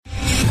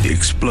The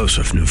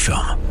explosive new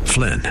film,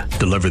 Flynn,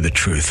 Deliver the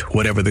Truth,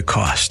 Whatever the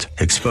Cost,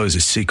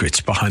 exposes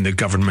secrets behind the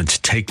government's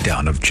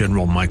takedown of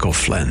General Michael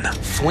Flynn.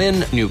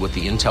 Flynn knew what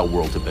the intel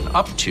world had been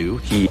up to.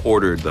 He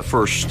ordered the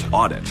first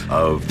audit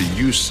of the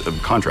use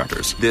of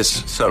contractors.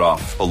 This set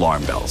off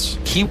alarm bells.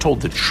 He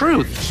told the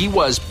truth. He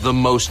was the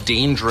most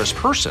dangerous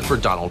person for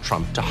Donald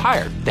Trump to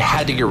hire. They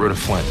had to get rid of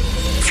Flynn.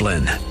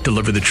 Flynn,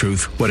 Deliver the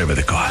Truth, Whatever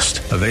the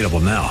Cost. Available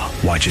now.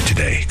 Watch it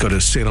today. Go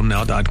to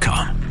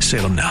salemnow.com.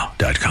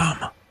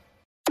 salemnow.com.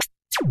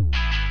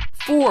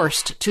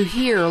 Forced to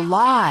hear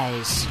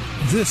lies.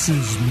 This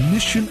is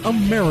Mission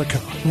America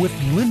with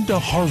Linda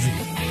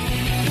Harvey.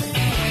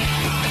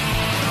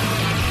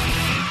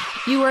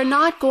 You are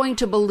not going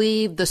to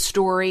believe the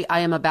story I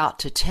am about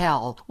to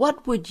tell.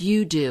 What would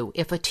you do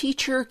if a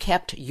teacher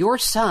kept your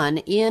son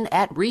in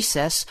at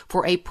recess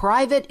for a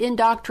private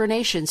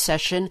indoctrination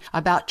session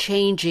about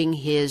changing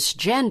his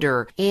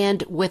gender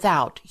and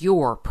without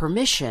your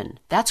permission?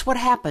 That's what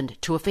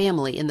happened to a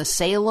family in the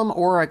Salem,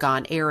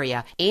 Oregon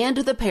area, and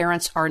the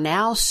parents are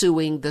now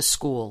suing the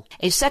school.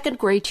 A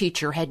second-grade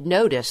teacher had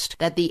noticed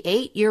that the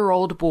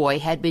 8-year-old boy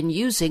had been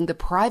using the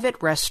private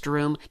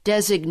restroom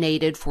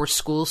designated for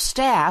school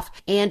staff,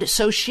 and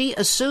so she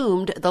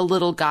assumed the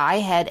little guy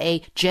had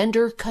a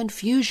gender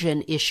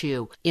confusion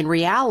issue. In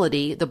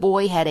reality, the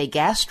boy had a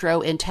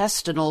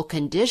gastrointestinal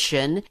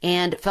condition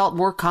and felt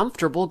more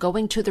comfortable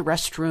going to the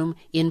restroom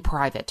in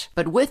private.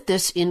 But with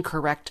this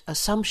incorrect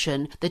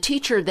assumption, the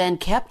teacher then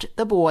kept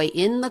the boy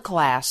in the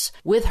class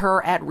with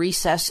her at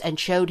recess and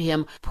showed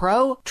him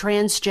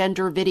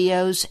pro-transgender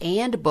videos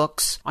and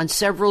books on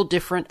several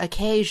different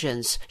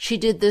occasions. She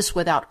did this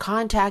without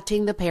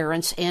contacting the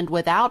parents and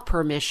without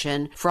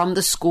permission from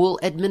the school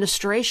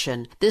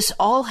administration. This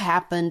all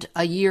happened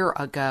a year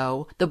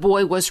ago. The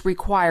boy was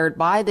required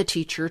by the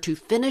teacher to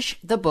finish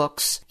the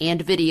books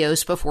and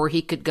videos before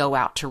he could go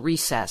out to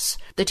recess.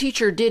 The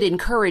teacher did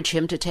encourage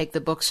him to take the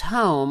books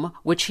home,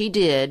 which he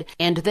did,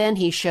 and then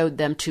he showed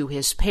them to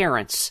his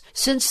parents.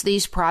 Since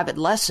these private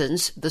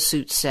lessons, the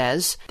suit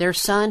says, their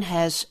son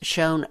has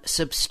shown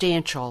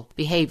substantial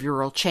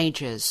behavioral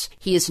changes.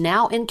 He is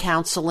now in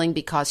counseling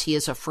because he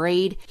is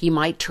afraid he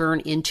might turn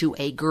into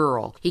a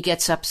girl. He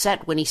gets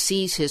upset when he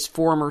sees his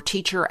former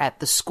teacher at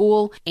the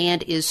school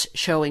and is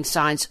showing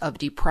signs of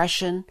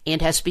depression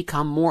and has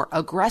become more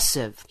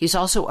aggressive. He's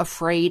also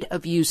afraid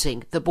of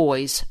using the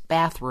boys'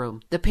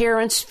 bathroom. The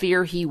parents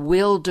fear he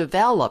will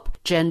develop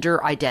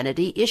gender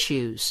identity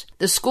issues.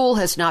 The school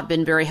has not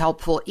been very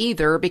helpful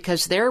either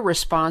because their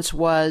response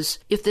was,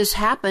 if this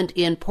happened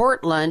in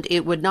Portland,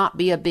 it would not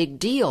be a big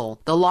deal.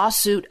 The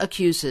lawsuit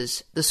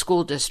accuses the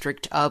school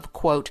district of,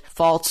 quote,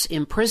 false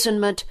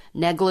imprisonment,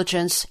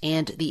 negligence,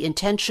 and the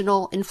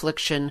intentional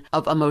infliction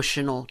of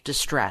emotional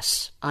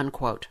distress,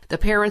 unquote. The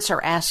parents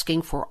are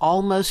asking for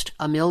almost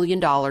 $1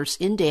 million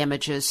in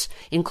damages,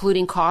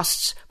 including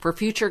costs for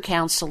future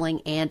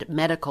counseling and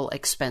medical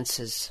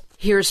expenses.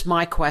 Here's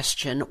my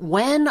question.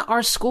 When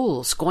are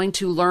schools going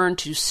to learn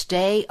to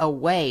stay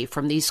away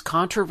from these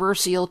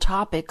controversial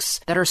topics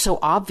that are so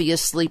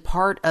obviously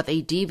part of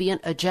a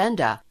deviant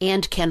agenda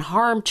and can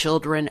harm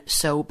children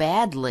so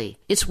badly?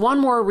 It's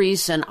one more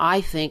reason I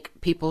think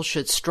people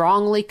should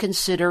strongly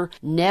consider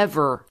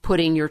never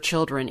putting your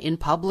children in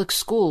public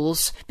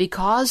schools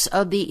because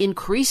of the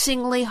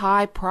increasingly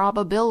high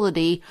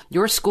probability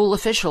your school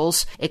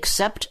officials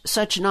accept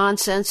such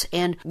nonsense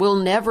and will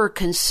never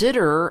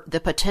consider the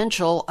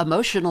potential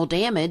emotional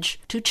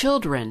damage to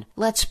children.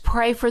 Let's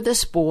pray for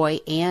this boy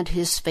and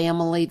his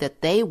family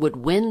that they would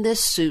win this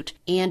suit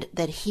and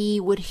that he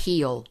would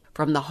heal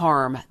from the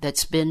harm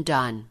that's been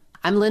done.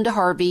 I'm Linda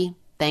Harvey.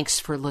 Thanks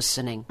for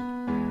listening.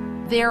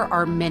 There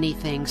are many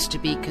things to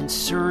be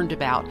concerned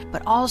about,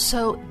 but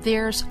also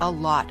there's a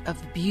lot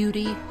of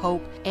beauty,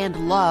 hope,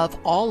 and love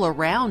all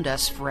around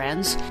us,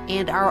 friends.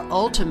 And our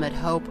ultimate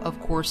hope, of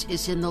course,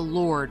 is in the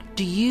Lord.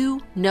 Do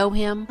you know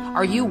Him?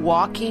 Are you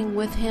walking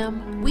with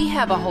Him? We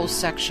have a whole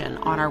section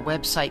on our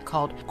website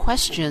called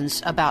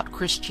Questions About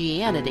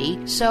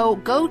Christianity. So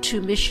go to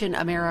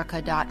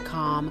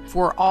missionamerica.com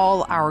for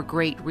all our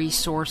great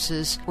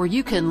resources where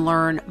you can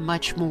learn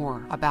much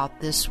more about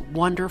this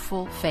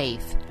wonderful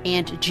faith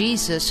and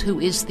Jesus, who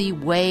is the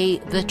way,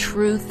 the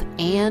truth,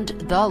 and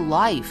the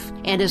life.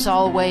 And as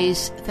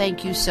always,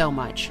 thank you so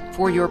much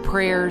for your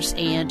prayers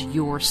and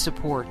your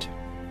support.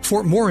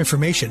 For more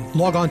information,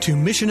 log on to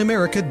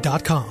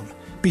missionamerica.com.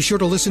 Be sure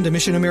to listen to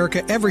Mission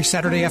America every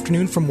Saturday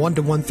afternoon from 1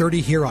 to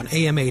 1:30 here on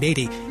AM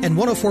 880 and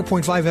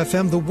 104.5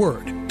 FM The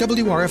Word,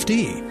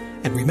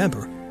 WRFD. And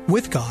remember,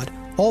 with God,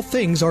 all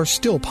things are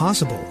still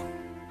possible.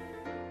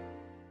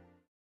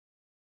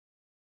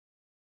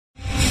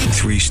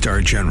 3-star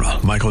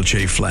General Michael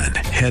J. Flynn,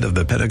 head of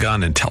the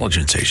Pentagon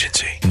Intelligence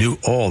Agency, knew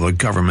all the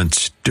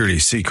government's dirty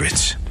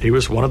secrets. He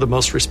was one of the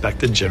most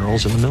respected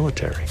generals in the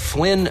military.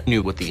 Flynn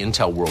knew what the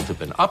intel world had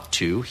been up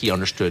to. He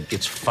understood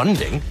its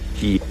funding.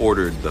 He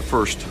ordered the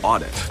first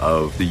audit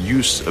of the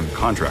use of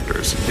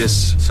contractors.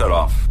 This set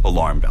off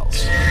alarm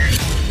bells.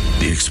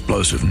 The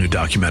explosive new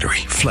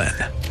documentary, Flynn,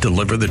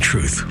 deliver the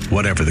truth,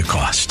 whatever the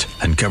cost,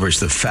 uncovers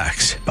the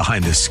facts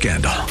behind this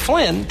scandal.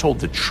 Flynn told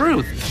the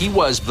truth. He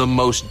was the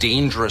most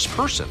dangerous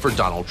person for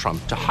Donald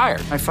Trump to hire.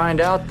 I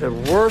find out the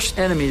worst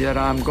enemy that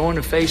I'm going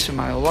to face in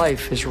my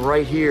life is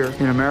right here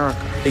in America.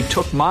 They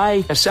took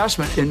my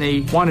assessment and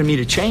they wanted me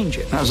to change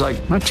it. And I was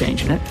like, I'm not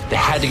changing it. They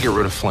had to get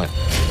rid of Flynn.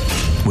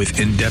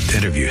 With in-depth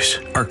interviews,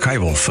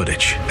 archival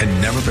footage,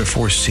 and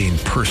never-before-seen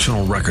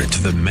personal records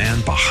of the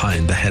man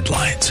behind the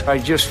headlines. I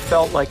just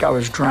felt like I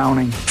was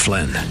drowning.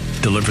 Flynn,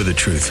 deliver the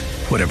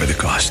truth, whatever the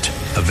cost.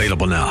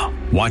 Available now.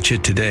 Watch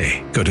it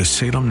today. Go to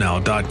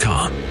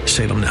salemnow.com.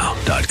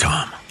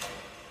 salemnow.com.